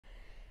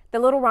The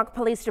Little Rock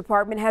Police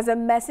Department has a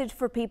message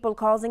for people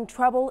causing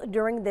trouble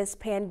during this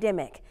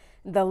pandemic.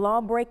 The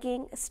law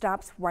breaking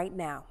stops right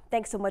now.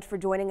 Thanks so much for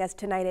joining us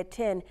tonight at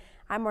 10.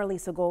 I'm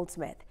Marlisa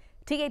Goldsmith.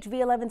 THV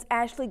 11's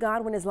Ashley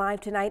Godwin is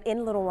live tonight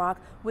in Little Rock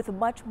with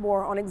much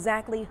more on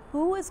exactly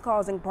who is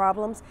causing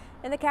problems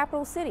in the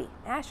capital city.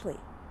 Ashley.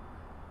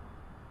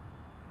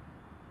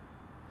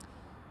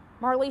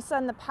 Marlisa,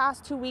 in the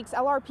past 2 weeks,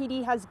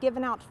 LRPD has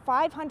given out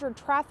 500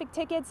 traffic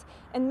tickets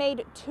and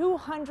made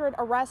 200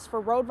 arrests for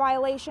road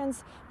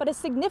violations, but a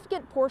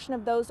significant portion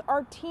of those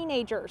are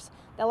teenagers.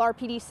 The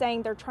LRPD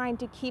saying they're trying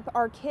to keep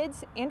our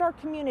kids and our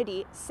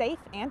community safe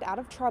and out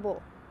of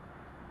trouble.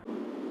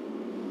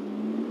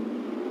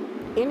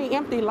 Any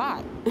empty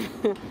lot.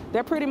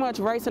 They're pretty much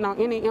racing on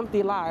any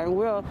empty lot. And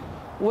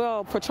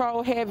we'll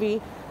patrol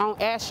heavy on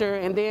Asher,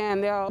 and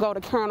then they'll go to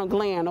Colonel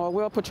Glenn, or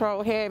we'll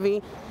patrol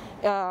heavy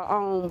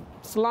on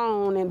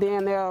Sloan, and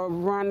then they'll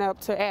run up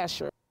to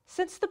Asher.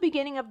 Since the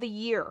beginning of the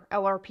year,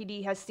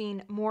 LRPD has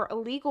seen more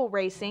illegal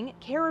racing,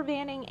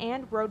 caravaning,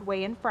 and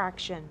roadway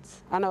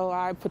infractions. I know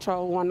I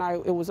patrolled one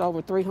night, it was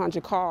over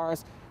 300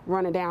 cars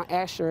running down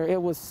Asher. It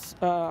was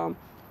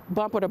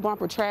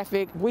bumper-to-bumper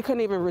traffic. We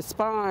couldn't even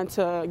respond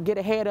to get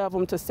ahead of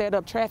them to set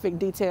up traffic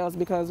details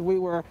because we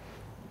were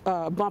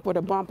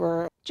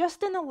bumper-to-bumper.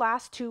 Just in the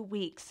last 2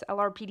 weeks,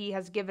 LRPD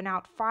has given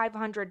out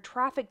 500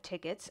 traffic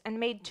tickets and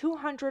made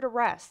 200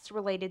 arrests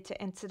related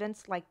to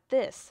incidents like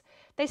this.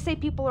 They say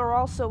people are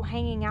also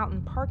hanging out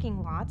in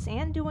parking lots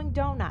and doing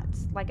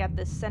donuts, like at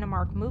this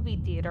Cinemark movie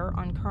theater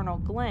on Colonel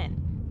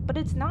Glenn. But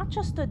it's not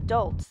just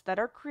adults that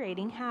are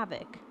creating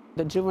havoc.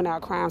 The juvenile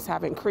crimes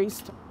have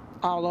increased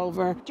all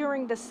over.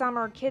 During the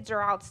summer, kids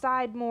are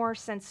outside more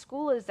since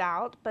school is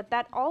out, but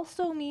that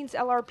also means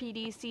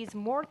LRPD sees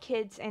more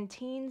kids and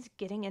teens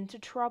getting into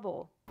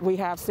trouble. We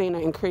have seen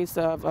an increase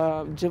of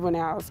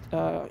juveniles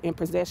in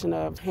possession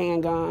of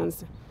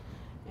handguns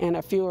and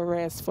a few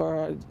arrests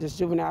for this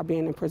juvenile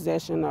being in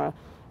possession of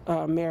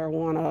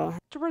marijuana.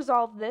 To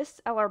resolve this,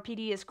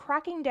 LRPD is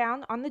cracking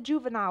down on the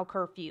juvenile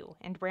curfew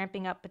and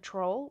ramping up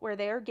patrol where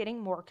they are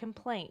getting more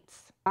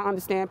complaints. I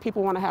understand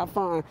people want to have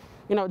fun.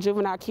 You know,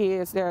 juvenile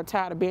kids, they're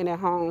tired of being at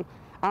home.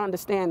 I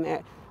understand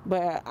that.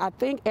 But I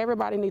think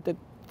everybody needs to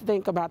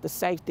think about the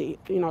safety,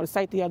 the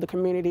safety of the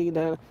community,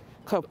 the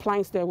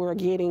complaints that we're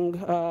getting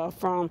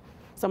from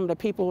some of the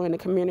people in the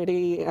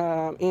community,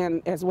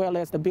 and as well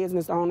as the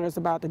business owners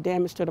about the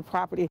damage to the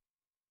property.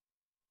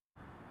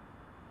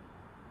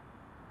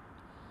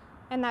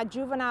 And that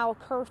juvenile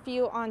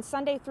curfew on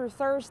Sunday through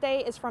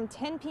Thursday is from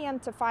 10 p.m.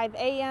 to 5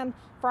 a.m.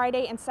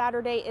 Friday and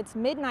Saturday, it's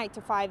midnight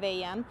to 5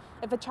 a.m.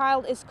 If a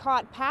child is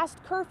caught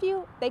past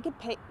curfew, they could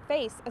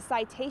face a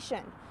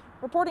citation.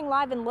 Reporting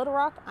live in Little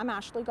Rock, I'm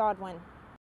Ashley Godwin.